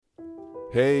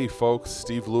Hey folks,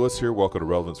 Steve Lewis here. Welcome to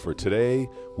Relevance for Today.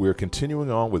 We're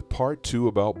continuing on with part 2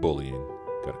 about bullying.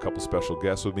 Got a couple special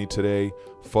guests with me today.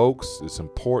 Folks, it's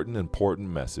important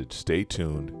message. Stay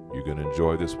tuned. You're going to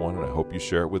enjoy this one, and I hope you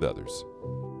share it with others.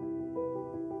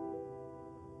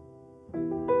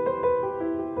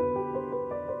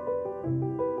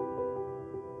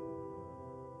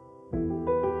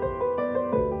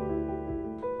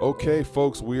 Okay,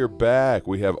 folks, we are back.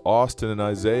 We have Austin and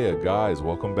Isaiah. Guys,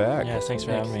 welcome back. Yes, thanks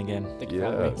for having me again. Thank you for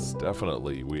having me. Yes,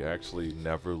 definitely. We actually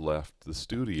never left the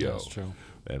studio. That's true.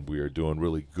 And we are doing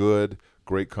really good.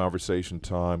 Great conversation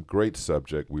time. Great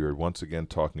subject. We are once again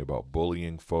talking about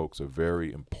bullying, folks, a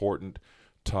very important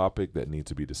topic that needs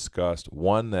to be discussed.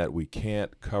 One that we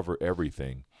can't cover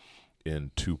everything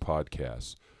in 2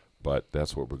 podcasts, but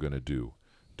that's what we're going to do.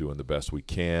 Doing the best we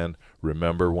can.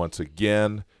 Remember, once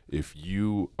again, if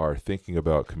you are thinking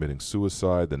about committing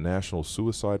suicide, the National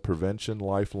Suicide Prevention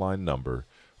Lifeline number,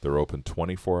 they're open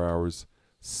 24 hours,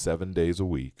 7 days a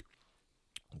week,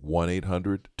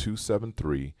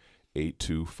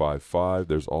 1-800-273-8255.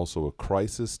 There's also a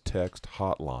crisis text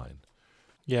hotline.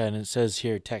 Yeah, and it says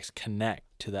here, text CONNECT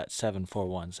to that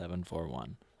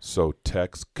 741-741. So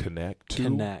text CONNECT to?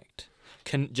 Connect.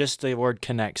 Just the word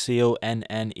CONNECT,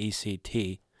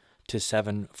 CONNECT, to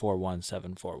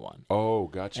 741-741. Oh,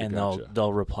 gotcha, and gotcha.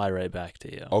 they'll reply right back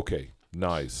to you. Okay,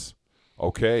 nice.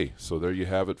 Okay, so there you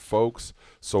have it, folks.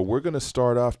 So we're going to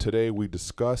start off today. We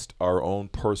discussed our own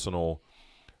personal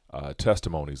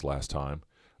testimonies last time.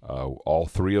 All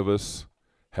 3 of us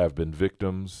have been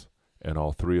victims, and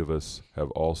all 3 of us have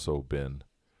also been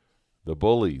the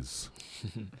bullies.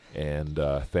 And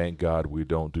thank God we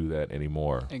don't do that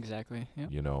anymore. Exactly.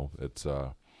 Yep. You know, it's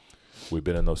we've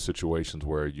been in those situations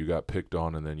where you got picked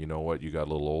on, and then you know what, you got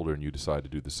a little older and you decide to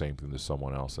do the same thing to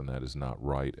someone else, and that is not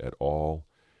right at all.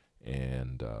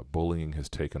 And bullying has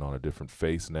taken on a different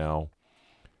face now.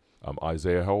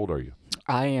 Isaiah, how old are you?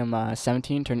 I am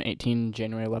 17, turned 18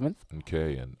 January 11th.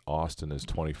 Okay, and Austin is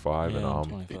 25, and I'm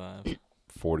 25.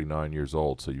 49 years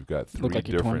old. So you've got 3 Look like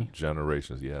you're different 20.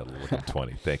 generations. Yeah, look like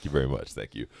 20. Thank you very much.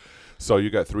 Thank you. So you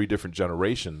got 3 different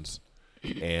generations,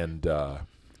 and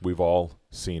we've all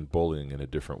seen bullying in a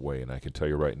different way. And I can tell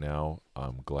you right now,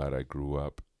 I'm glad I grew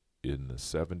up in the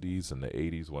 70s and the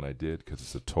 80s when I did, because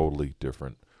it's a totally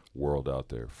different world out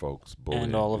there, folks. Bullying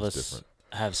And all of is us different.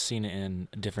 have seen it in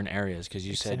different areas, because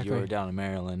you said you were Exactly. down in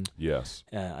Maryland. Yes.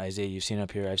 Isaiah, you've seen it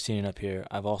up here. I've seen it up here.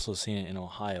 I've also seen it in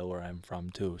Ohio, where I'm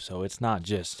from, too. So it's not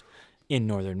just in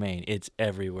northern Maine. It's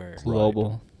everywhere.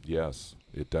 Global. Yes,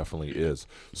 it definitely is.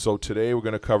 So today we're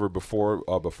going to cover, before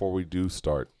we do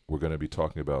start, we're going to be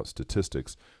talking about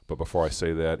statistics. But before I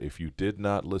say that, if you did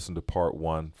not listen to part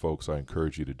 1, folks, I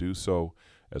encourage you to do so,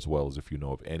 as well as if you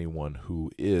know of anyone who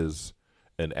is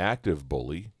an active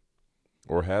bully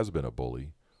or has been a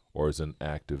bully or is an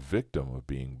active victim of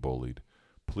being bullied,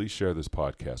 please share this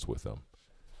podcast with them.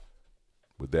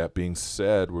 With that being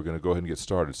said, we're going to go ahead and get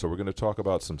started. So we're going to talk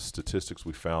about some statistics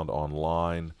we found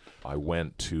online. I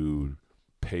went to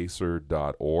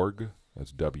pacer.org.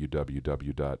 That's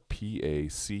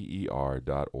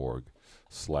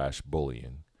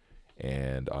www.pacer.org/bullying.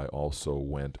 And I also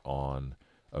went on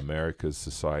America's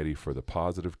Society for the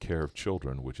Positive Care of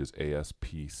Children, which is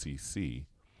ASPCC.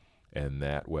 And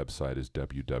that website is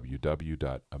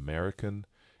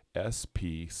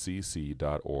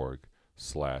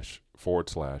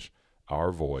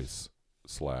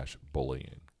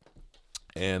www.americanspcc.org//our-voice/bullying.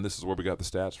 And this is where we got the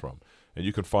stats from. And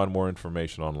you can find more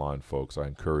information online, folks. We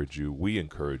encourage you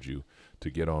to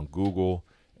get on Google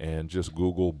and just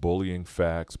Google bullying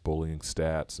facts, bullying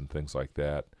stats, and things like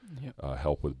that. Yep.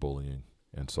 Help with bullying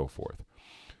and so forth.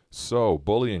 So,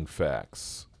 bullying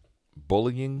facts.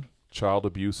 Bullying, child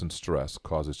abuse, and stress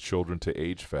causes children to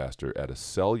age faster at a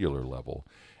cellular level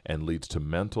and leads to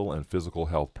mental and physical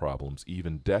health problems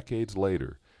even decades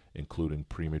later, including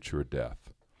premature death.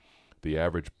 The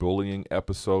average bullying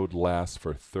episode lasts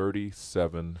for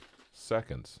 37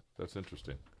 seconds. That's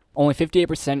interesting. Only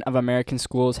 58% of American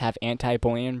schools have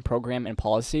anti-bullying program and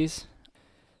policies.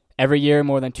 Every year,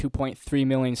 more than 2.3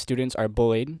 million students are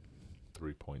bullied.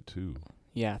 3.2.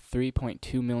 Yeah,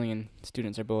 3.2 million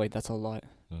students are bullied. That's a lot.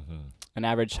 Mm-hmm. An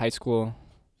average high school,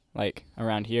 like,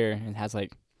 around here, it has,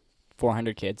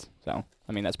 400 kids. So,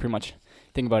 I mean, that's pretty much,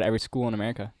 think about every school in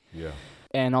America. Yeah.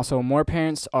 And also, more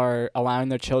parents are allowing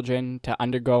their children to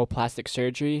undergo plastic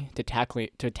surgery to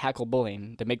tackle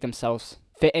bullying, to make themselves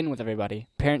fit in with everybody.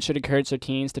 Parents should encourage their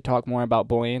teens to talk more about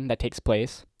bullying that takes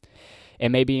place. It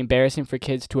may be embarrassing for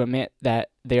kids to admit that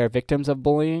they are victims of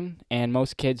bullying, and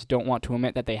most kids don't want to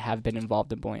admit that they have been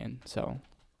involved in bullying. So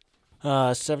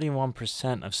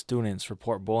 71% of students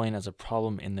report bullying as a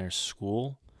problem in their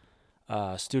school.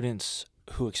 Students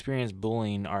who experience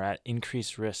bullying are at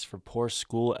increased risk for poor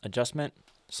school adjustment,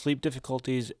 sleep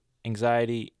difficulties,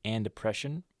 anxiety, and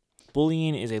depression.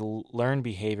 Bullying is a learned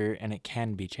behavior and it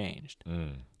can be changed.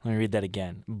 Let me read that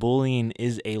again. Bullying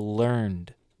is a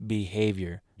learned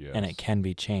behavior and it can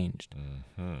be changed.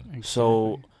 Exactly.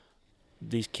 So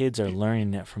these kids are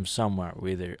learning it from somewhere,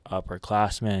 either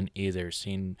upperclassmen, either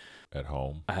seen At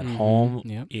home, at home,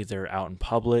 Yep. either out in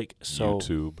public. So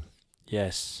YouTube,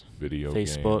 yes, video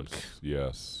Facebook. games.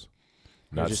 Yes.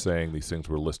 Or Not just- saying these things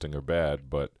we're listing are bad,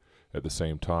 but at the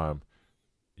same time,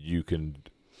 you can,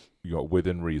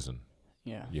 within reason,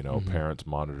 Yeah. Mhm. parents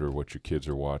monitor what your kids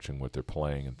are watching, what they're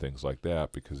playing, and things like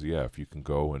that. Because, if you can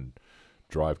go and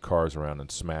drive cars around and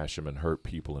smash them and hurt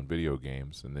people in video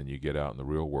games, and then you get out in the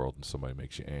real world and somebody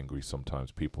makes you angry,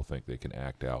 sometimes people think they can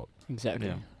act out. Exactly.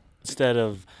 Yeah. Instead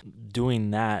of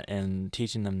doing that and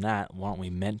teaching them that, why don't we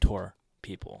mentor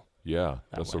people? Yeah,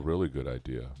 That that's way. a really good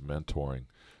idea. Mentoring.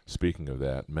 Speaking of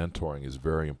that, mentoring is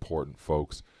very important,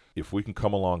 folks. If we can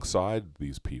come alongside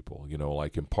these people,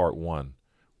 like in part 1,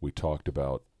 we talked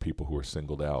about people who are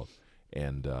singled out.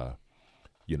 And,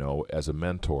 as a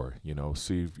mentor,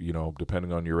 see,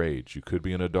 depending on your age, you could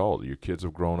be an adult. Your kids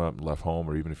have grown up and left home,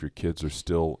 or even if your kids are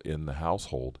still in the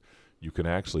household, you can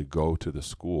actually go to the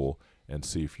school and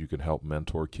see if you can help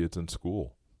mentor kids in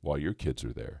school while your kids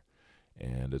are there.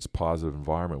 And it's a positive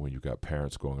environment when you've got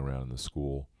parents going around in the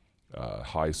school.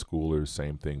 High schoolers,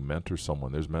 same thing, mentor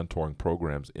someone. There's mentoring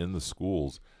programs in the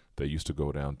schools that used to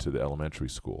go down to the elementary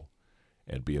school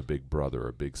and be a big brother or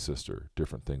a big sister,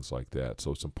 different things like that.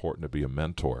 So it's important to be a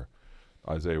mentor.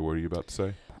 Isaiah, what are you about to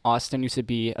say? Austin used to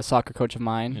be a soccer coach of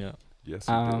mine. Yeah. Yes,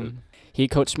 he did. He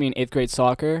coached me in 8th grade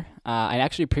soccer. I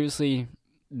actually previously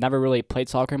never really played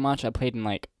soccer much. I played in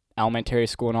like elementary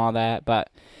school and all that, but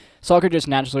soccer just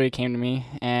naturally came to me,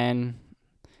 and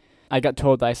I got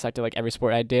told that I sucked at like every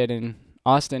sport I did. In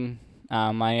Austin,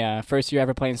 my first year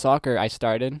ever playing soccer, I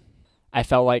started. I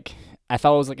felt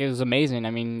it was amazing.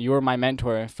 I mean, you were my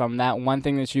mentor. From that one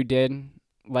thing that you did,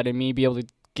 letting me be able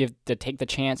to take the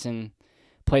chance and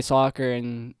play soccer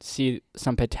and see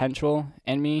some potential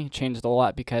in me changed a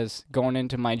lot, because going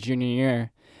into my junior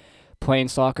year, playing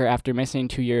soccer after missing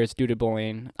 2 years due to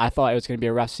bullying, I thought it was going to be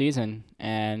a rough season,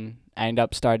 and I ended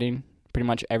up starting pretty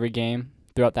much every game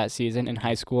throughout that season in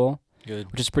high school,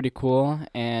 Good. which is pretty cool,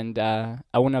 and I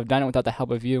wouldn't have done it without the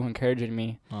help of you encouraging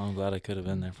me. Oh, I'm glad I could have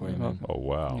been there for you, Well, man. Oh,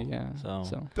 wow. Yeah.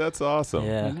 So- That's awesome.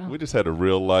 Yeah. I know. We just had a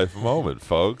real life moment,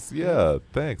 folks. Yeah,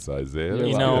 thanks, Isaiah. You're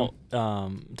You That's know,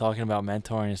 good. talking about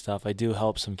mentoring and stuff, I do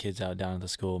help some kids out down at the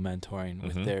school mentoring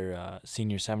with Mhm. their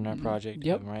senior seminar project.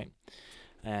 Yep. Right.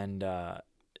 And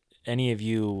any of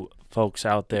you folks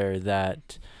out there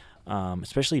that,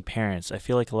 especially parents, I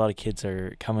feel like a lot of kids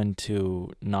are coming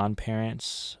to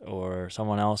non-parents or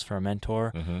someone else for a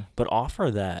mentor, Mhm. but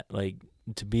offer that, like,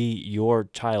 to be your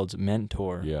child's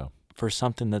mentor Yeah, for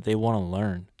something that they want to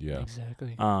learn. yeah.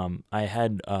 Exactly. I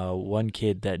had one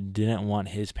kid that didn't want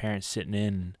his parents sitting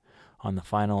in on the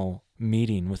final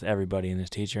meeting with everybody and his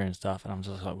teacher and stuff, and I'm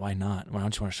just like, why not? Why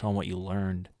don't you want to show them what you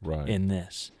learned Right. in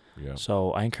this? Yeah.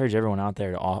 So I encourage everyone out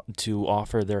there to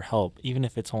offer their help, even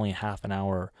if it's only half an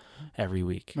hour every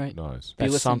week. Right. Nice. Be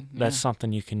That's listening, that's yeah.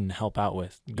 something you can help out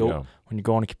with. Go Yeah. when you're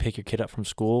going to pick your kid up from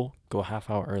school, go a half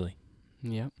hour early.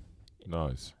 Yep.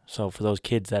 Nice. So for those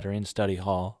kids that are in study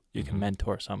hall, you Mhm. can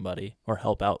mentor somebody or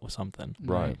help out with something.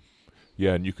 Right.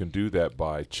 Yeah, and you can do that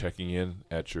by checking in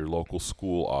at your local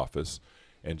school office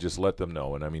and just let them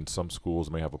know. And I mean, some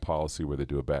schools may have a policy where they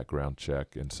do a background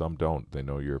check, and some don't. They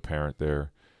know you're a parent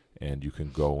there, and you can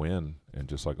go in and,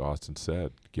 just like Austin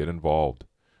said, get involved.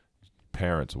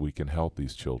 Parents, we can help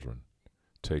these children.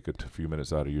 Take a few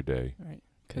minutes out of your day, Right.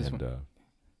 Because and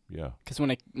yeah,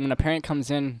 when a parent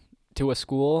comes in to a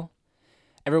school,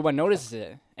 everyone notices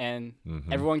it, and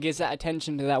Mhm. everyone gives that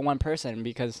attention to that one person,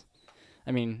 because,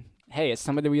 I mean, hey, it's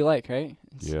somebody we like, right?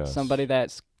 It's Yes. somebody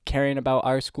that's caring about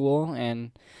our school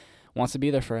and wants to be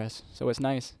there for us. So it's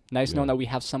nice. Nice knowing Yeah. that we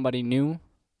have somebody new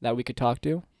that we could talk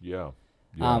to. yeah,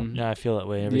 yeah. Yeah, I feel that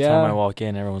way every Yeah. time I walk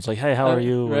in. Everyone's like, "Hey, how are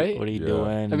you? right? What are you Yeah.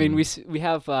 doing?" I mean, we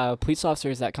have police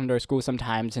officers that come to our school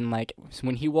sometimes, and like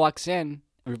when he walks in,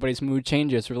 everybody's mood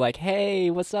changes. We're like, "Hey,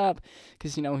 what's up?"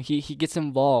 Because he gets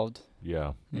involved.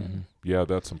 Yeah, Mhm. yeah,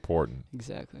 that's important.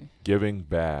 Exactly. Giving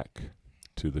back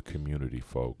to the community,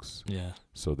 folks. Yeah.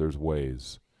 So there's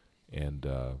ways. And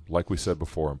like we said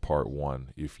before in part 1,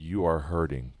 if you are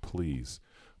hurting, please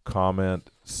comment,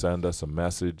 send us a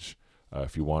message.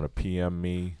 If you want to PM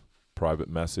me, private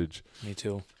message, Me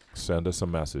too. send us a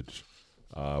message.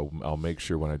 I'll make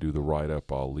sure when I do the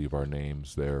write-up, I'll leave our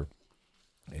names there.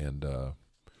 And,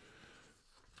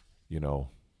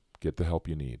 get the help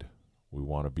you need. We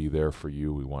want to be there for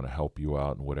you. We want to help you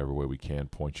out in whatever way we can,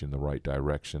 point you in the right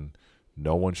direction.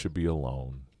 No one should be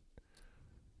alone.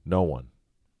 No one.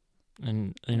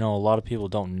 And, a lot of people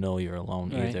don't know you're alone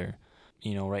Right. either.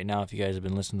 Right now, if you guys have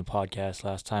been listening to the podcast,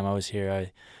 last time I was here,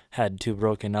 I had 2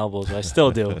 broken elbows. I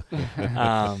still do.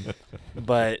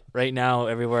 But right now,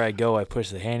 everywhere I go, I push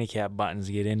the handicap buttons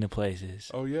to get into places.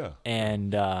 Oh, yeah.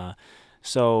 And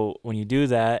so when you do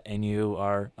that and you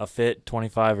are a fit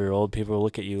 25-year-old, people will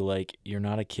look at you like you're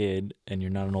not a kid and you're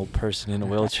not an old person in a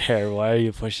wheelchair. Why are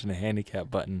you pushing the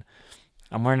handicap button?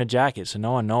 I'm wearing a jacket, so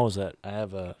no one knows that I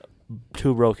have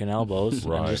 2 broken elbows.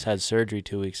 Right. I just had surgery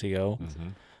 2 weeks ago. Mm-hmm.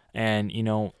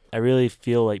 And, I really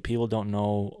feel like people don't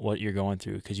know what you're going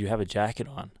through because you have a jacket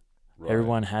on. Right.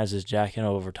 Everyone has this jacket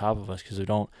over top of us because we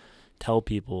don't tell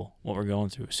people what we're going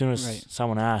through. As soon as Right.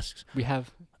 someone asks We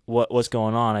have what's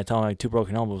going on, I tell them like 2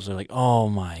 broken elbows. They're like, oh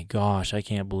my gosh, I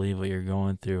can't believe what you're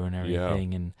going through and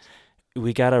everything. And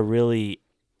we got to really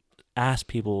ask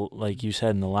people, like you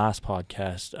said in the last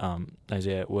podcast,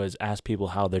 Isaiah, was ask people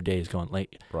how their day is going,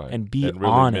 like, Right. and be really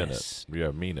honest. Mean it.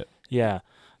 Yeah, mean it. Yeah,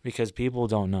 because people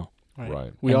don't know.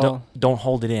 Right. We And all don't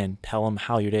hold it in. Tell them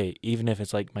how your day, even if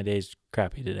it's like my day's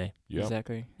crappy today. Yep.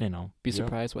 exactly Be Yep.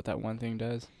 surprised what that one thing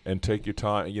does. And take your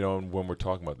time, and when we're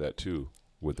talking about that too,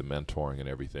 with the mentoring and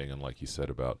everything, and like you said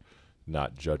about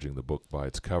not judging the book by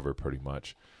its cover pretty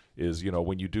much, is,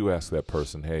 when you do ask that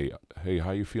person, hey,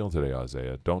 how you feeling today,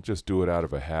 Isaiah? Don't just do it out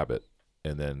of a habit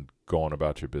and then go on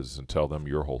about your business and tell them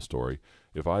your whole story.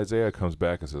 If Isaiah comes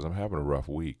back and says, I'm having a rough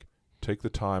week, take the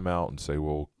time out and say,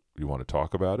 well, you want to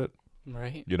talk about it?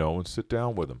 Right. And sit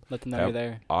down with them. Let them know Have you're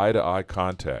there. eye-to-eye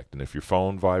contact. And if your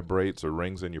phone vibrates or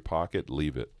rings in your pocket,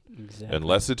 leave it. Exactly.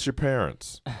 Unless it's your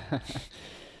parents,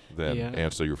 then Yeah.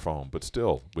 answer your phone. But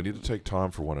still, we need to take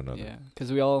time for one another. Yeah,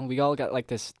 because we all got like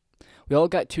this. We all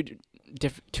got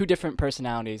two different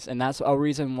personalities, and that's a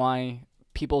reason why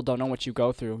people don't know what you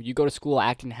go through. You go to school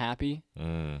acting happy,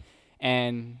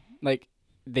 and like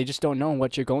they just don't know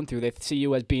what you're going through. They see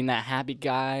you as being that happy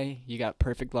guy. You got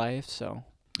perfect life, so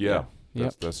Yeah,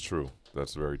 Yep. that's true.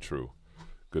 That's very true.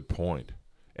 Good point.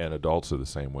 And adults are the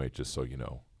same way, just so you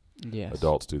know. yes,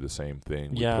 Adults do the same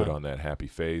thing. We Yeah. put on that happy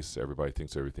face. Everybody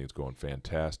thinks everything's going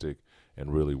fantastic,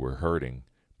 and really we're hurting,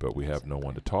 but we have no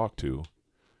one to talk to.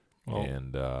 Well,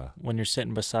 And when you're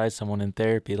sitting beside someone in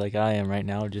therapy like I am right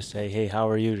now, just say, hey, how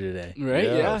are you today? right?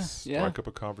 yes, Yeah. strike up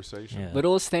a conversation. Yeah.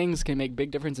 Littlest things can make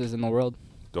big differences in the world.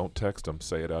 Don't text them.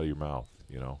 Say it out of your mouth.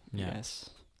 Yeah. Yes.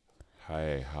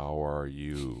 Hey, how are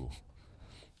you?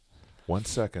 1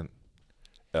 second.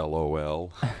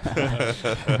 LOL.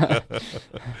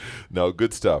 No,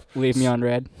 good stuff. Leave me on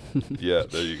red. Yeah,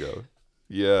 there you go.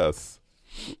 Yes.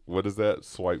 What is that?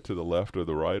 Swipe to the left or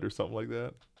the right or something like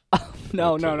that?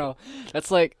 No, Okay. no.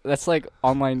 That's like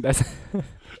online. That's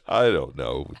I don't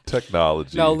know.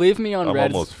 Technology. no. Leave me on I'm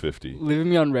red. almost 50. Leaving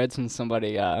me on red when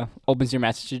somebody opens your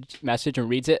message and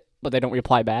reads it, but they don't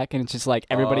reply back, and it's just like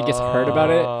everybody gets heard about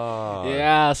it.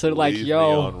 Yeah, so like, leave me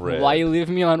yo, on red. why you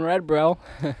leaving me on red, bro?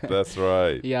 That's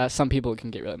right. Yeah, some people can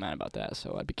get really mad about that,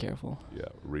 so I'd be careful. Yeah,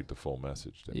 read the full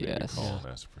message. Then maybe Yes. call and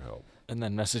ask for help. And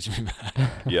then message me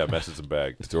back. Yeah, message them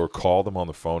back. Or call them on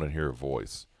the phone and hear a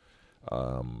voice.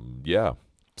 Yeah.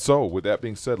 So, with that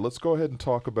being said, let's go ahead and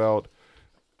talk about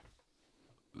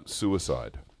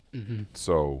suicide. Mm-hmm.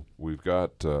 So, we've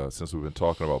got, since we've been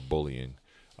talking about bullying,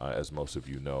 as most of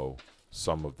you know,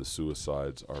 some of the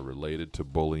suicides are related to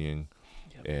bullying,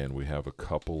 and we have a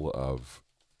couple of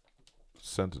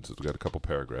sentences. We've got a couple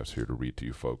paragraphs here to read to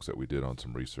you folks that we did on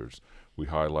some research. We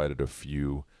highlighted a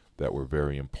few that were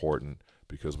very important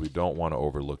because we don't want to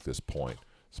overlook this point,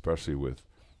 especially with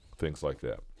things like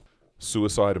that.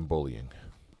 Suicide and bullying.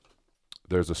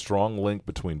 There's a strong link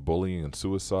between bullying and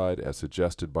suicide as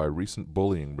suggested by recent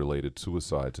bullying-related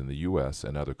suicides in the U.S.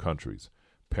 and other countries.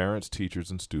 Parents,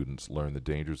 teachers, and students learn the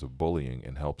dangers of bullying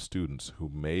and help students who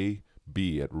may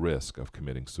be at risk of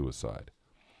committing suicide.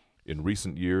 In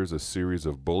recent years, a series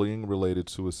of bullying-related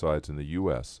suicides in the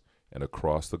U.S. and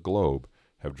across the globe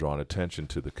have drawn attention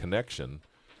to the connection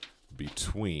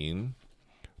between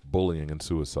bullying and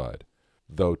suicide.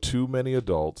 Though too many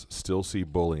adults still see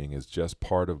bullying as just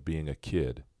part of being a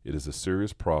kid, it is a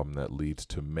serious problem that leads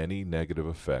to many negative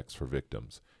effects for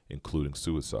victims, including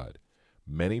suicide.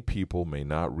 Many people may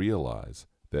not realize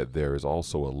that there is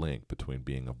also a link between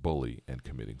being a bully and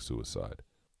committing suicide.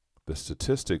 The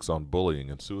statistics on bullying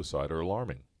and suicide are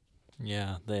alarming.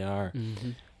 Yeah, they are.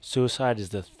 Mm-hmm. Suicide is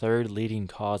the 3rd leading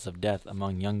cause of death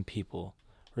among young people,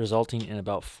 resulting in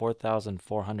about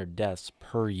 4,400 deaths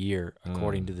per year,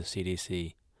 according to the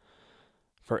CDC.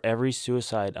 For every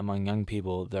suicide among young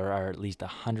people, there are at least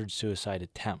 100 suicide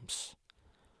attempts.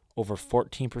 Over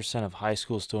 14% of high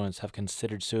school students have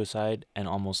considered suicide, and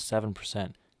almost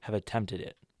 7% have attempted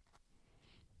it.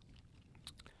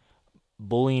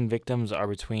 Bullying victims are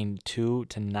between 2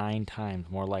 to 9 times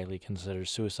more likely to consider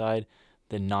suicide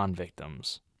than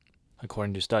non-victims,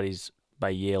 according to studies by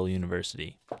Yale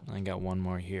University. I got one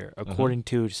more here. According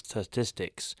to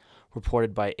statistics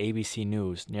reported by ABC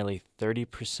News, nearly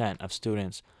 30% of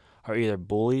students are either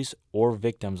bullies or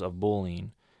victims of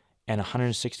bullying, and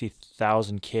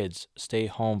 160,000 kids stay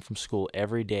home from school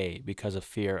every day because of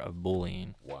fear of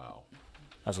bullying. Wow.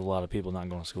 That's a lot of people not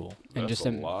going to school. And That's just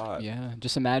a lot. Yeah,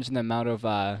 just imagine the amount of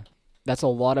that's a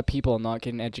lot of people not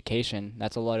getting education.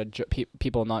 That's a lot of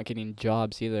people not getting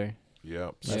jobs either.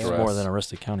 Yep. That's Stress. more than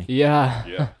Aroostook County. Yeah.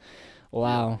 Yeah.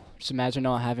 Wow. Just imagine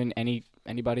not having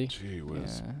anybody. Gee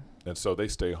whiz. Yeah. And so they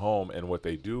stay home, and what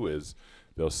they do is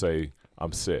they'll say,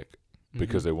 I'm sick,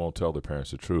 because they won't tell their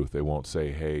parents the truth. They won't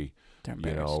say, hey, They're you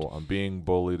embarrassed. know, I'm being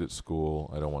bullied at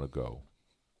school. I don't want to go.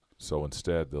 So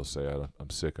instead, they'll say, I'm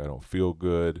sick. I don't feel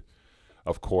good.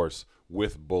 Of course,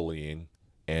 with bullying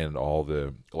and all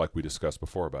the, like we discussed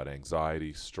before about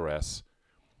anxiety, stress,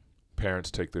 parents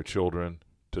take their children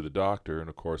to the doctor. And,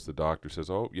 of course, the doctor says,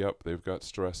 oh, yep, they've got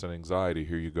stress and anxiety.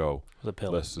 Here you go. The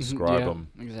pill. Let's prescribe Yeah, them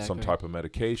exactly. some type of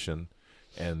medication.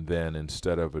 And then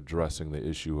instead of addressing the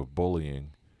issue of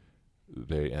bullying,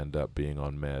 they end up being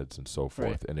on meds and so forth.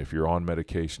 Right. And if you're on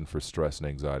medication for stress and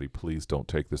anxiety, please don't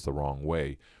take this the wrong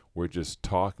way. We're just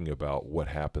talking about what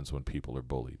happens when people are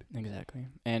bullied. Exactly.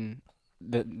 And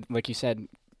like you said,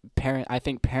 I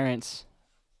think parents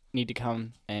need to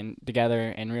come and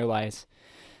together and realize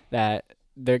that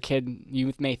their kid,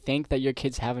 you may think that your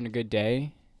kid's having a good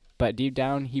day, but deep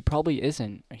down he probably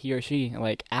isn't, he or she.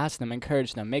 Like, ask them,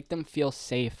 encourage them, make them feel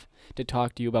safe to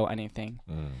talk to you about anything.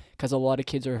 Because a lot of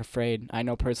kids are afraid. I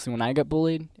know personally, when I got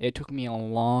bullied, it took me a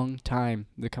long time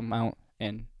to come out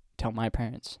and tell my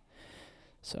parents.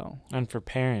 So. And for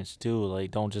parents too,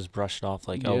 like, don't just brush it off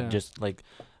like, oh, Yeah. just like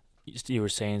you were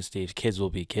saying, Steve, kids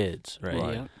will be kids, right?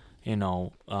 Yeah. You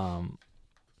know,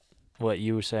 what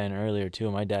you were saying earlier too,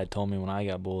 my dad told me when I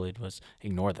got bullied was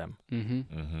ignore them.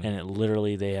 Mm-hmm. And it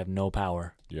literally, they have no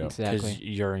power Yeah. because Exactly.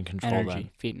 you're in control Energy then.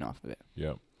 feeding off of it.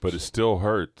 Yeah. But it still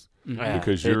hurts Yeah.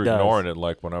 because it you're does. ignoring it.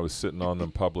 Like when I was sitting on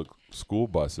them public school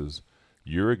buses,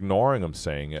 you're ignoring them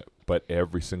saying it, but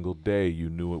every single day you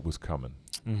knew it was coming.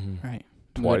 Mm-hmm. Right.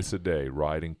 Twice a day,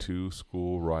 riding to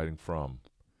school, riding from.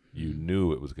 You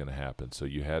knew it was going to happen. So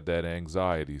you had that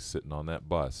anxiety sitting on that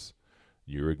bus.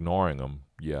 You're ignoring them,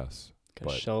 yes.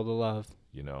 Gotta But, show the love.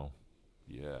 you know,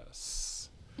 yes.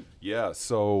 Yeah,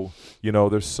 so, you know,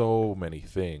 there's so many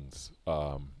things.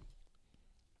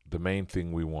 The main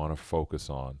thing we want to focus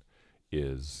on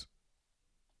is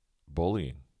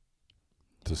bullying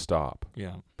to stop,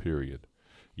 Yeah. period.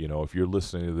 You know, if you're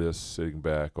listening to this sitting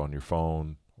back on your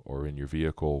phone or in your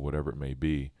vehicle, whatever it may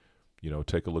be, you know,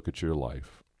 take a look at your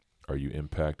life. Are you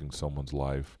impacting someone's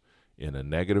life in a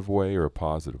negative way or a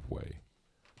positive way?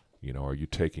 You know, are you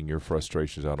taking your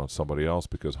frustrations out on somebody else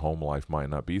because home life might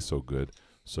not be so good,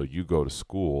 so you go to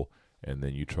school and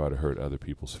then you try to hurt other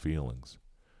people's feelings?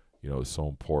 You know, it's so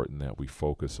important that we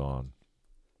focus on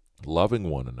loving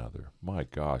one another. My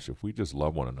gosh, if we just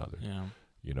love one another, Yeah.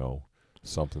 you know,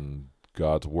 something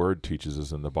God's word teaches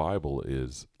us in the Bible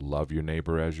is love your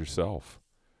neighbor as yourself.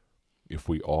 If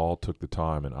we all took the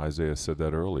time, and Isaiah said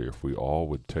that earlier, if we all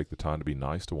would take the time to be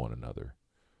nice to one another,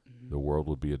 the world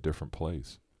would be a different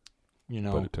place. You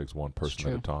know, But it takes one person at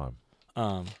a true. time.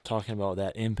 talking about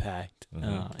that impact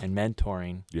Mhm. and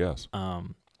mentoring, Yes.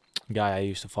 guy I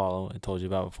used to follow, I told you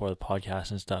about before the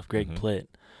podcast and stuff, Greg Mhm.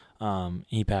 Plitt.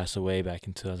 He passed away back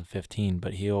in 2015,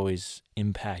 but he always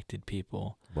impacted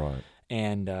people. Right.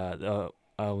 And I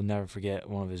will never forget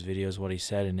one of his videos. What he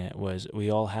said in it was, we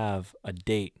all have a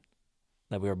date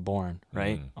that we were born,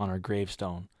 right, Mhm. on our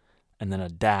gravestone, and then a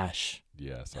dash,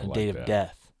 Yes. I a like date that. of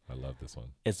death. I love this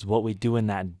one. It's what we do in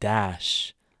that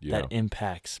dash Yeah. that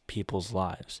impacts people's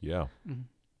lives. Yeah. Mhm.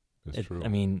 It's true. I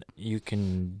mean, you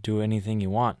can do anything you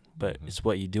want, but Mhm. it's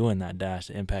what you do in that dash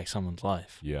that impacts someone's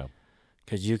life. yeah.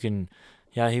 Because you can,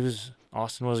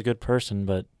 Austin was a good person,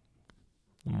 but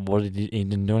he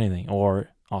didn't do anything. Or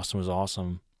Austin was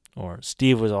awesome, or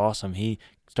Steve was awesome. He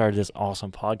started this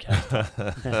awesome podcast.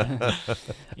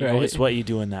 Right. It's what you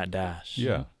do in that dash.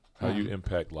 Yeah. How you Um,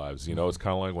 impact lives. You know, it's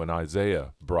kind of like when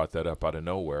Isaiah brought that up out of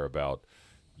nowhere about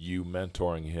you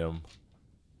mentoring him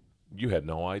You had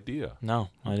no idea. No,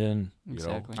 I didn't.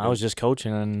 Exactly. I was just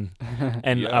coaching,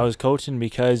 and Yeah. I was coaching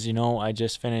because, I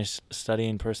just finished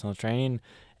studying personal training,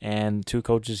 and 2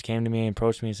 coaches came to me and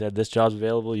approached me and said, this job's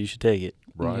available, you should take it,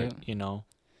 Right. Yeah.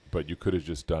 But you could have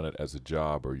just done it as a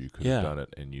job, or you could Yeah. have done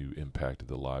it and you impacted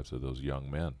the lives of those young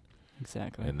men.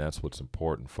 Exactly. And that's what's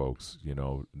important, folks.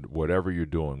 Whatever you're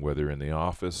doing, whether in the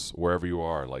office, wherever you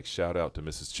are, like shout out to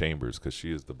Mrs. Chambers because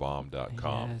she is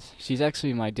thebomb.com. Yes. She's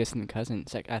actually my distant cousin.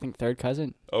 I think third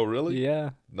cousin. Oh, really?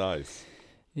 Yeah. Nice.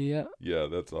 Yeah. Yeah,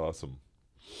 that's awesome.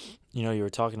 You were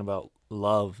talking about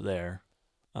love there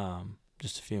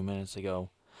just a few minutes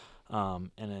ago. And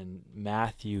in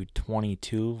Matthew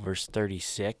 22, verse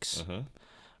 36,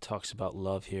 talks about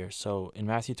love here. So in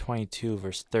Matthew 22,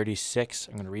 verse 36,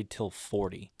 I'm going to read till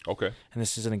 40. Okay. And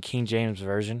this is in the King James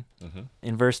Version. Mm-hmm.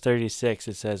 In verse 36,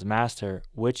 it says, Master,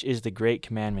 which is the great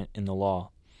commandment in the law?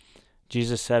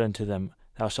 Jesus said unto them,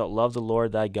 Thou shalt love the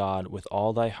Lord thy God with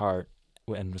all thy heart,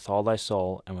 and with all thy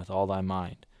soul, and with all thy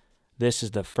mind. This is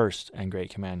the first and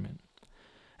great commandment.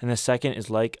 And the second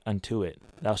is like unto it.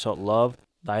 Thou shalt love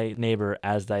thy neighbor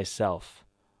as thyself.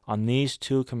 On these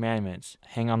 2 commandments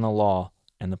hang on the law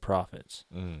and the prophets.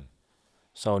 Mm.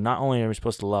 So not only are we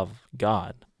supposed to love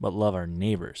God, but love our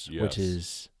neighbors, which Yes.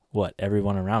 is what?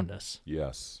 Everyone around us.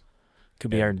 Yes. Could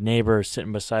be our neighbor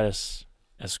sitting beside us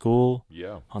at school,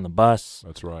 Yeah. on the bus,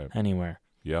 That's right. anywhere.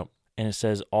 Yep. And it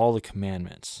says all the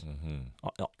commandments.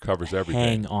 Mm-hmm. Covers everything.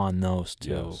 Hang on those 2.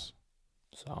 Yes.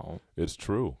 So It's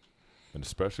true. And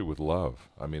especially with love.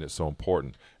 I mean, it's so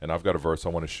important. And I've got a verse I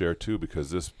want to share too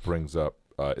because this brings up,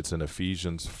 it's in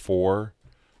Ephesians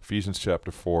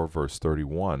chapter 4, verse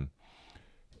 31.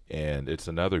 And it's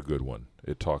another good one.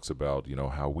 It talks about,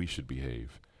 how we should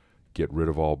behave. Get rid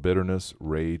of all bitterness,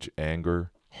 rage,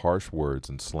 anger, harsh words,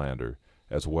 and slander,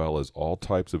 as well as all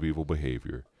types of evil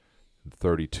behavior.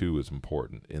 32 is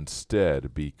important.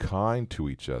 Instead, be kind to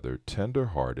each other,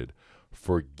 tender-hearted,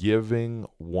 forgiving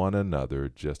one another,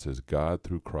 just as God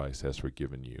through Christ has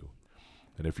forgiven you.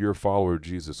 And if you're a follower of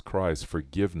Jesus Christ,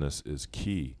 forgiveness is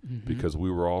key because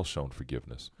we were all shown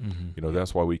forgiveness.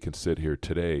 That's why we can sit here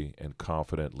today and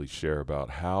confidently share about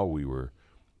how we were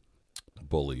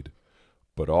bullied,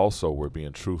 but also we're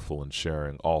being truthful and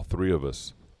sharing. All 3 of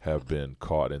us have been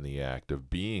caught in the act of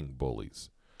being bullies.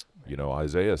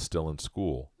 Isaiah's still in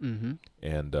school. Mm-hmm.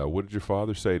 And what did your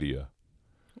father say to you?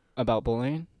 About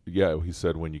bullying? Yeah, he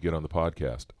said when you get on the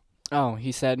podcast. Oh,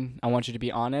 he said, I want you to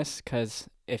be honest, because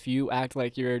if you act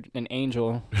like you're an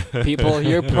angel,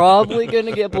 you're probably going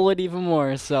to get bullied even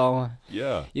more. So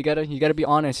Yeah. you gotta be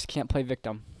honest. You can't play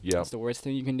victim. Yeah. That's the worst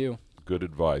thing you can do. Good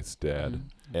advice, Dad. Mhm.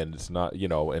 And it's not,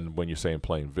 and when you're saying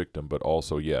playing victim, but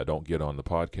also, don't get on the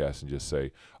podcast and just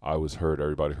say, I was hurt,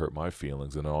 everybody hurt my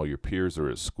feelings, and all your peers are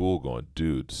at school going,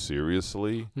 dude,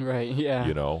 seriously? Right, yeah.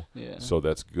 Yeah. So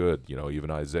that's good.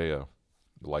 Even Isaiah,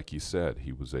 like he said,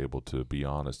 he was able to be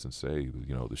honest and say,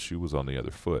 the shoe was on the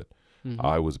other foot. Mhm.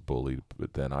 I was bullied,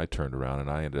 but then I turned around and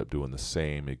I ended up doing the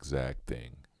same exact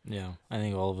thing. yeah, I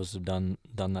think all of us have done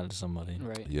that to somebody.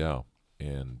 Right. Yeah.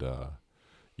 And,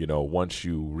 once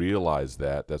you realize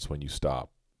that, that's when you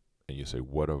stop and you say,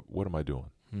 what am I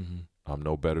doing? Mm-hmm. I'm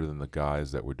no better than the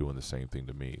guys that were doing the same thing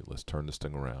to me. Let's turn this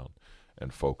thing around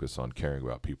and focus on caring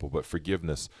about people. But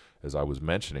forgiveness, as I was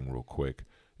mentioning real quick,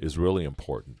 is really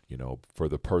important, for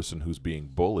the person who's being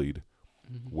bullied.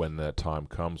 Mhm. When that time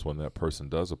comes, when that person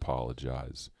does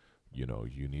apologize, you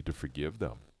need to forgive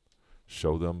them.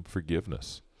 Show them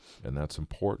forgiveness. And that's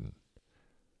important.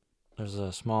 There's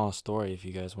a small story if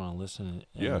you guys want to listen.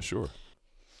 Yeah, sure.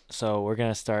 So we're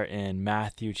going to start in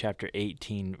Matthew chapter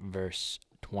 18, verse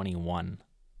 21.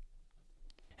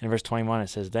 In verse 21, it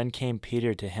says, Then came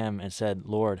Peter to him and said,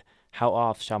 Lord, how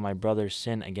oft shall my brother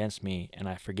sin against me, and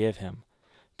I forgive him?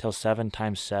 Till 7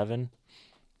 times 7?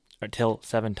 Or till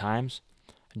 7 times?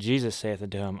 Jesus saith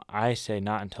unto him, I say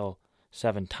not until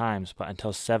 7 times, but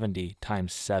until 70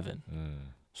 times 7.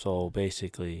 So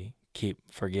basically, keep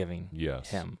forgiving Yes,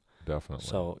 him. definitely.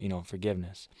 So,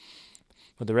 forgiveness.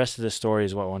 But the rest of the story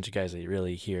is what I want you guys to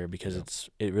really hear because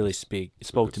it really spoke It's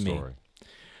a good to me. story.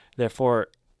 Therefore,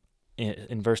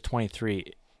 in verse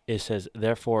 23, it says,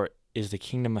 Therefore is the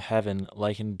kingdom of heaven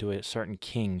likened to a certain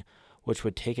king, which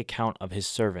would take account of his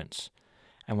servants.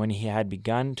 And when he had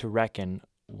begun to reckon,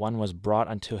 one was brought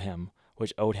unto him,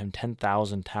 which owed him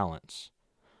 10,000 talents.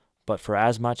 But for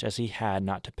as much as he had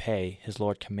not to pay, his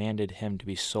Lord commanded him to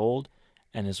be sold,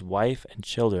 and his wife and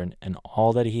children, and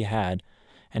all that he had,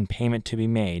 and payment to be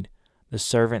made. The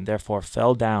servant therefore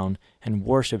fell down and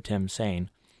worshipped him, saying,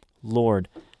 Lord,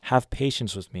 have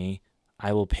patience with me,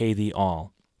 I will pay thee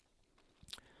all.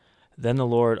 Then the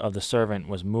Lord of the servant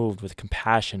was moved with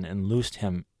compassion, and loosed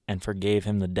him, and forgave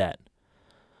him the debt.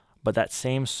 But that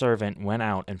same servant went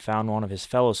out and found one of his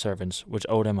fellow servants, which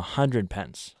owed him 100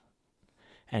 pence.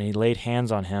 And he laid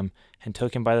hands on him, and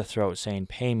took him by the throat, saying,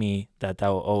 Pay me that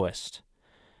thou owest.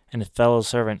 And his fellow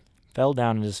servant fell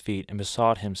down at his feet, and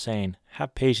besought him, saying,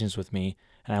 Have patience with me,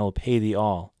 and I will pay thee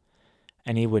all.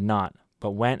 And he would not,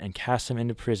 but went and cast him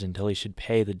into prison till he should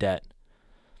pay the debt.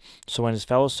 So when his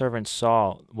fellow servants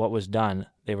saw what was done,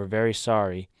 they were very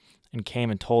sorry, and came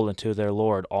and told unto their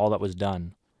lord all that was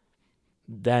done.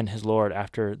 Then his lord,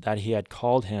 after that he had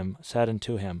called him, said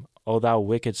unto him, O thou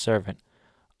wicked servant,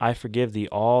 I forgive thee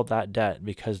all that debt,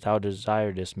 because thou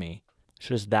desiredst me.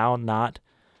 Shouldest thou not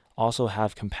also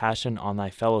have compassion on thy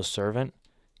fellow servant,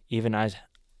 even as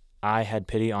I had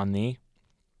pity on thee?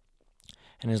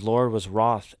 And his lord was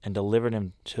wroth, and delivered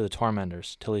him to the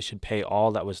tormentors, till he should pay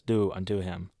all that was due unto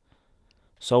him.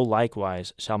 So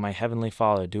likewise shall my heavenly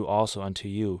Father do also unto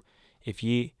you, if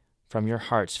ye from your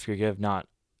hearts forgive not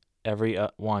every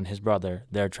one his brother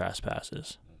their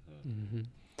trespasses. Mm-hmm.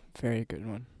 Very good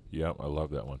one. Yeah, I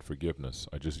love that one. Forgiveness.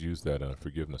 I just used that in a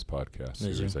forgiveness podcast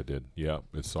Did series you? I did. Yeah,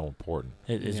 it's so important.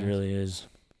 It Yes. really is.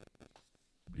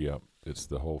 Yeah, it's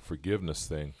the whole forgiveness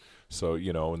thing. So,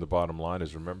 and the bottom line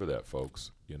is, remember that,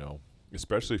 folks,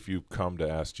 especially if you come to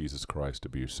ask Jesus Christ to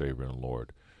be your Savior and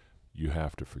Lord, you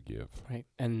have to forgive. Right.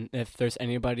 And if there's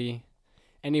anybody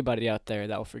out there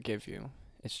that will forgive you,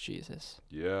 it's Jesus.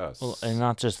 Yes. Well, and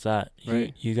not just that.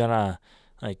 Right. You gotta,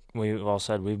 like we've all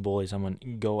said, we bully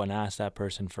someone. Go and ask that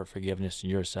person for forgiveness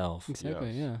yourself.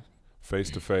 Exactly, Yes. yeah. Face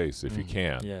to face, if you Mhm.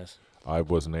 can. Yes. I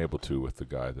wasn't able to with the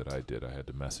guy that I did. I had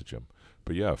to message him.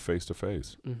 But yeah, face to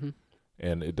face. Mm-hmm.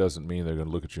 And it doesn't mean they're going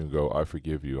to look at you and go, I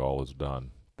forgive you, all is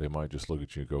done. They might just look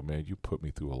at you and go, man, you put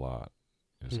me through a lot.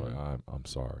 And it's Mhm. like, I'm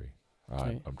sorry.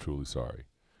 Right. I'm truly sorry.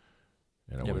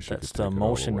 And I Yeah, but wish I that's could the take it all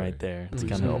emotion away. right there. It's Mhm.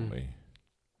 Please gonna. help Mhm. me.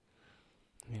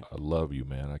 Yeah. I love you,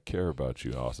 man. I care about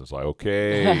you. Austin's like,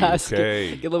 okay,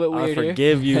 okay. Get a little bit I weird here.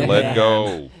 forgive you. Let man.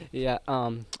 go. Yeah. I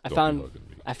Don't be found hugging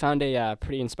me. I found a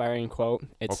pretty inspiring quote.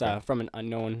 It's Okay. from an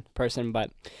unknown person,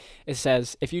 but it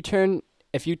says, "If you turn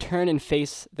and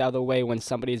face the other way when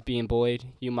somebody is being bullied,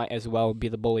 you might as well be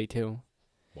the bully too."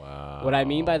 Wow. What I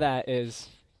mean by that is,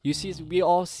 we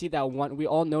all see that one. We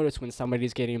all notice when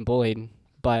somebody's getting bullied,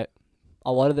 but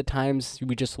a lot of the times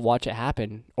we just watch it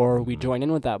happen, or we Mhm. join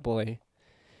in with that bully.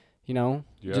 Yeah,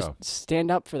 Just stand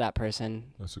up for that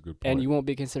person, that's a good point. and you won't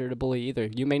be considered a bully either.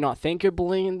 You may not think you're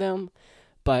bullying them,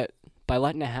 but by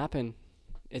letting it happen,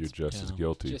 You're it's just as Yeah.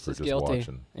 guilty just for as just guilty.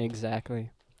 watching.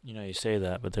 exactly. You say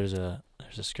that, but there's a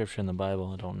scripture in the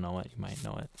Bible. I don't know it. You might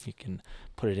know it. You can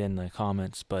put it in the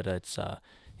comments. But it's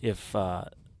if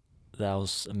thou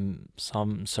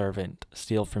some servant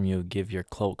steal from you, give your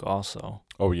cloak also.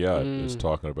 Oh, yeah. It's Mm.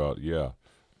 talking about,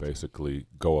 basically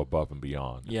go above and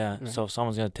beyond. Yeah. Right. So if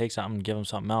someone's gonna take something, give them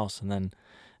something else, and then,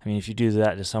 I mean, if you do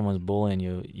that to someone's bullying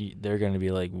you, they're gonna be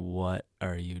like, "What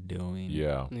are you doing?"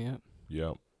 Yeah, Yeah.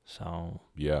 yeah, So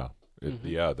yeah. Mhm.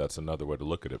 Yeah, that's another way to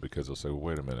look at it, because they'll say, well,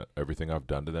 wait a minute, everything I've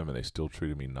done to them and they still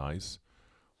treated me nice?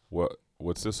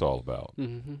 What's this all about?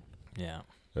 Mm-hmm. yeah.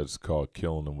 It's called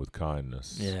killing them with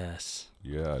kindness. Yes.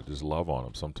 Yeah, just love on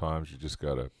them. Sometimes you just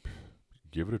got to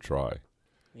give it a try.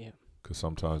 Yeah. Because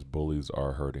sometimes bullies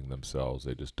are hurting themselves.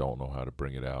 They just don't know how to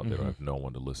bring it out. They Mhm. don't have no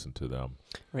one to listen to them.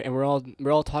 Right, and we're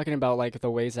all talking about like the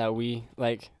ways that we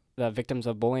like the victims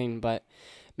of bullying, but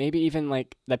maybe even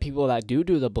like the people that do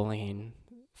the bullying,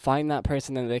 find that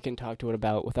person that they can talk to it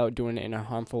about without doing it in a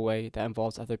harmful way that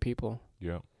involves other people.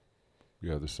 Yeah.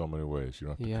 Yeah, there's so many ways. You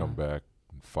don't have to Yeah. come back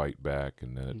and fight back,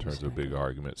 and then it turns into a big Exactly.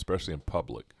 argument, especially in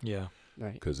public, Yeah.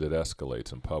 Right. because it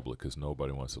escalates in public because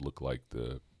nobody wants to look like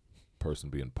the person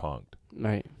being punked.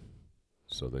 Right.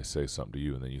 So they say something to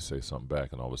you, and then you say something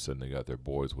back, and all of a sudden they got their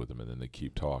boys with them, and then they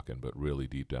keep talking. But really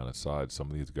deep down inside, some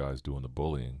of these guys doing the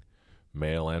bullying,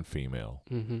 male and female,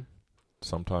 Mm-hmm.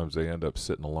 sometimes they end up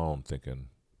sitting alone thinking,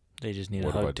 They just need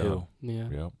What a have I hug done? too.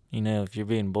 Yeah. yeah, If you're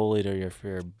being bullied or if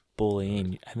you're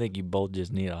bullying, I think you both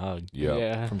just need a hug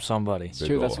yeah. from somebody. It's Big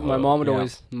true. ol' That's what my hug. mom would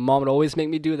Yeah. always make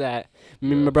me do that.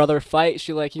 Me and my Yes. brother fight.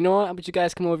 She like, you know what? How about you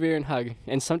guys come over here and hug?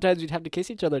 And sometimes we'd have to kiss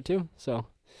each other too. So,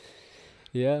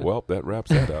 yeah. Well, that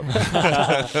wraps that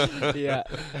up. Yeah.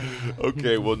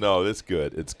 Okay, well, no, that's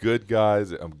good. It's good,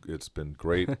 guys. It's been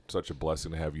great. Such a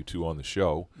blessing to have you two on the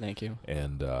show, Thank you.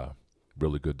 and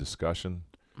really good discussion.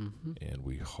 Mm-hmm. And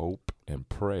we hope and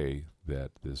pray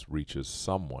that this reaches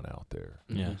someone out there.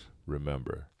 Yeah.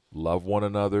 Remember, love one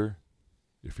another.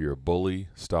 If you're a bully,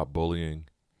 stop bullying.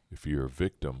 If you're a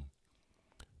victim,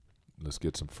 let's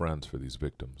get some friends for these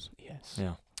victims. Yes.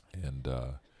 Yeah. And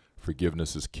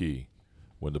forgiveness is key.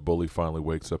 When the bully finally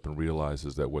wakes up and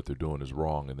realizes that what they're doing is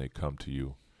wrong and they come to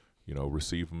you,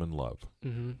 receive them in love.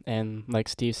 And like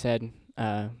Steve said,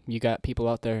 you got people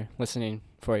out there listening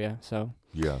for you. So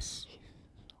Yes.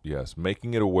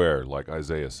 Making it aware, like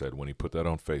Isaiah said when he put that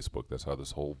on Facebook. That's how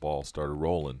this whole ball started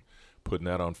rolling. Putting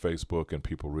that on Facebook and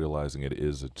people realizing it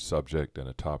is a subject and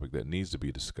a topic that needs to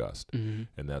be discussed. And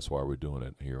that's why we're doing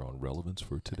it here on Relevance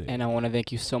for Today. And I want to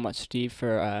thank you so much, Steve,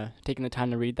 for taking the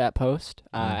time to read that post.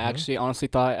 I actually honestly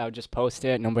thought I would just post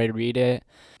it, nobody would read it.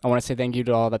 I want to say thank you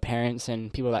to all the parents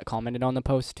and people that commented on the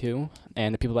post too,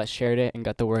 and the people that shared it and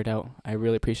got the word out. I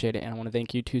really appreciate it. And I want to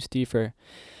thank you too, Steve, for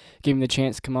giving me the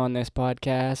chance to come on this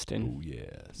podcast. And oh,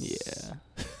 yes. Yeah.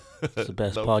 It's the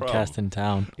best podcast in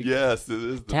town. Yes, it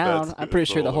is the town. best. I'm pretty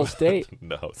sure the whole state.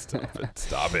 No,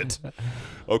 stop it.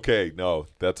 Okay, no,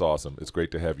 that's awesome. It's great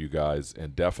to have you guys,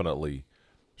 and definitely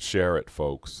share it,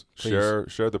 folks. Please.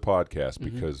 Share the podcast,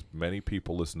 because many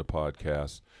people listen to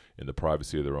podcasts in the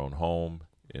privacy of their own home,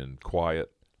 in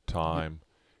quiet time,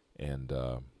 and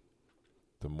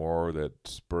the more that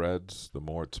spreads, the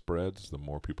more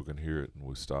people can hear it, and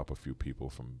we stop a few people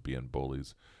from being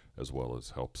bullies, as well as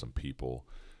help some people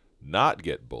not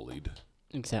get bullied.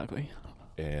 Exactly.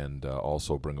 And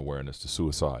also bring awareness to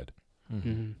suicide.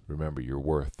 Remember, you're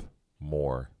worth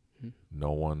more.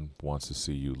 No one wants to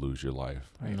see you lose your life.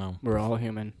 Right. No. We're all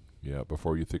human. Yeah,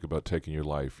 before you think about taking your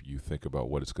life, you think about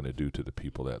what it's going to do to the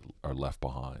people that are left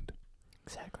behind.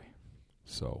 Exactly.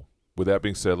 So, with that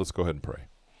being said, let's go ahead and pray.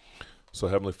 So,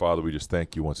 Heavenly Father, we just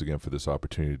thank you once again for this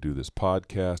opportunity to do this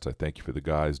podcast. I thank you for the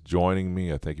guys joining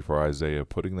me. I thank you for Isaiah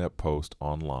putting that post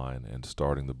online and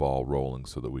starting the ball rolling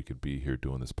so that we could be here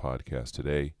doing this podcast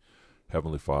today.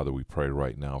 Heavenly Father, we pray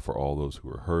right now for all those who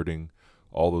are hurting,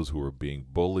 all those who are being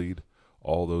bullied,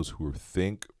 all those who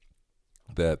think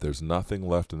that there's nothing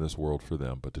left in this world for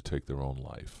them but to take their own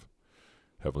life.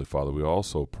 Heavenly Father, we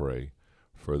also pray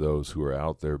for those who are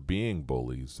out there being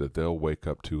bullies, that they'll wake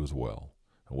up to as well.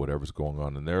 And whatever's going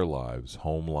on in their lives,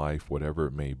 home life, whatever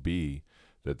it may be,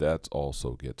 that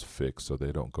also gets fixed so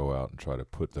they don't go out and try to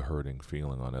put the hurting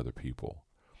feeling on other people.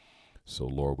 So,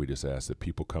 Lord, we just ask that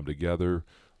people come together,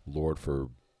 Lord, for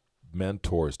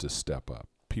mentors to step up,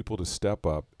 people to step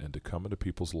up and to come into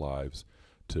people's lives,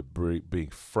 to be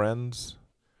friends,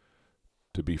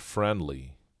 to be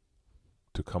friendly,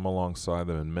 to come alongside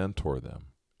them and mentor them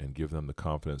and give them the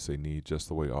confidence they need, just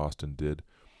the way Austin did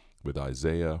with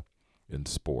Isaiah in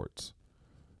sports.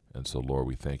 And so, Lord,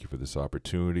 we thank you for this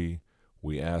opportunity.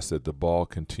 We ask that the ball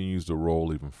continues to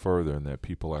roll even further and that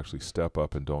people actually step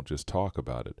up and don't just talk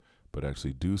about it, but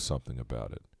actually do something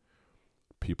about it.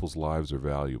 People's lives are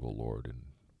valuable, Lord, and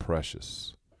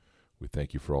precious. We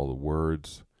thank you for all the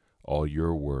words, all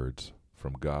your words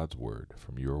from God's word,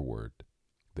 from your word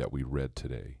that we read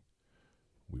today.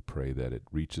 We pray that it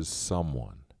reaches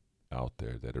someone out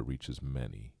there, that it reaches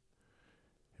many.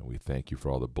 And we thank you for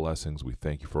all the blessings. We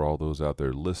thank you for all those out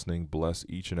there listening. Bless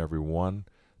each and every one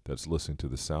that's listening to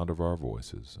the sound of our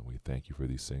voices. And we thank you for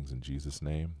these things in Jesus'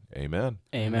 name. Amen.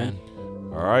 Amen.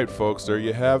 All right, folks, there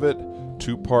you have it.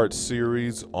 2-part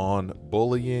series on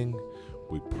bullying.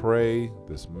 We pray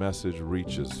this message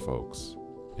reaches folks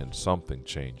and something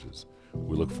changes.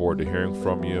 We look forward to hearing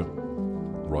from you.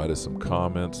 Write us some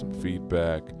comments, some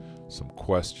feedback, some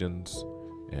questions,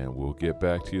 and we'll get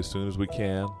back to you as soon as we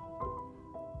can.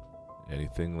 Any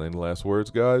last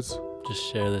words, guys?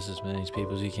 Just share this as many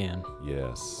people as you can.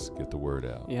 Yes, get the word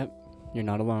out. Yep. You're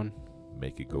not alone.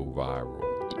 Make it go viral.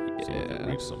 So it can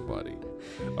reach somebody.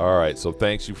 All right, so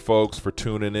thanks you folks for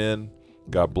tuning in.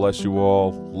 God bless you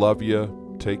all. Love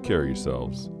you. Take care of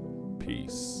yourselves.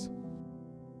 Peace.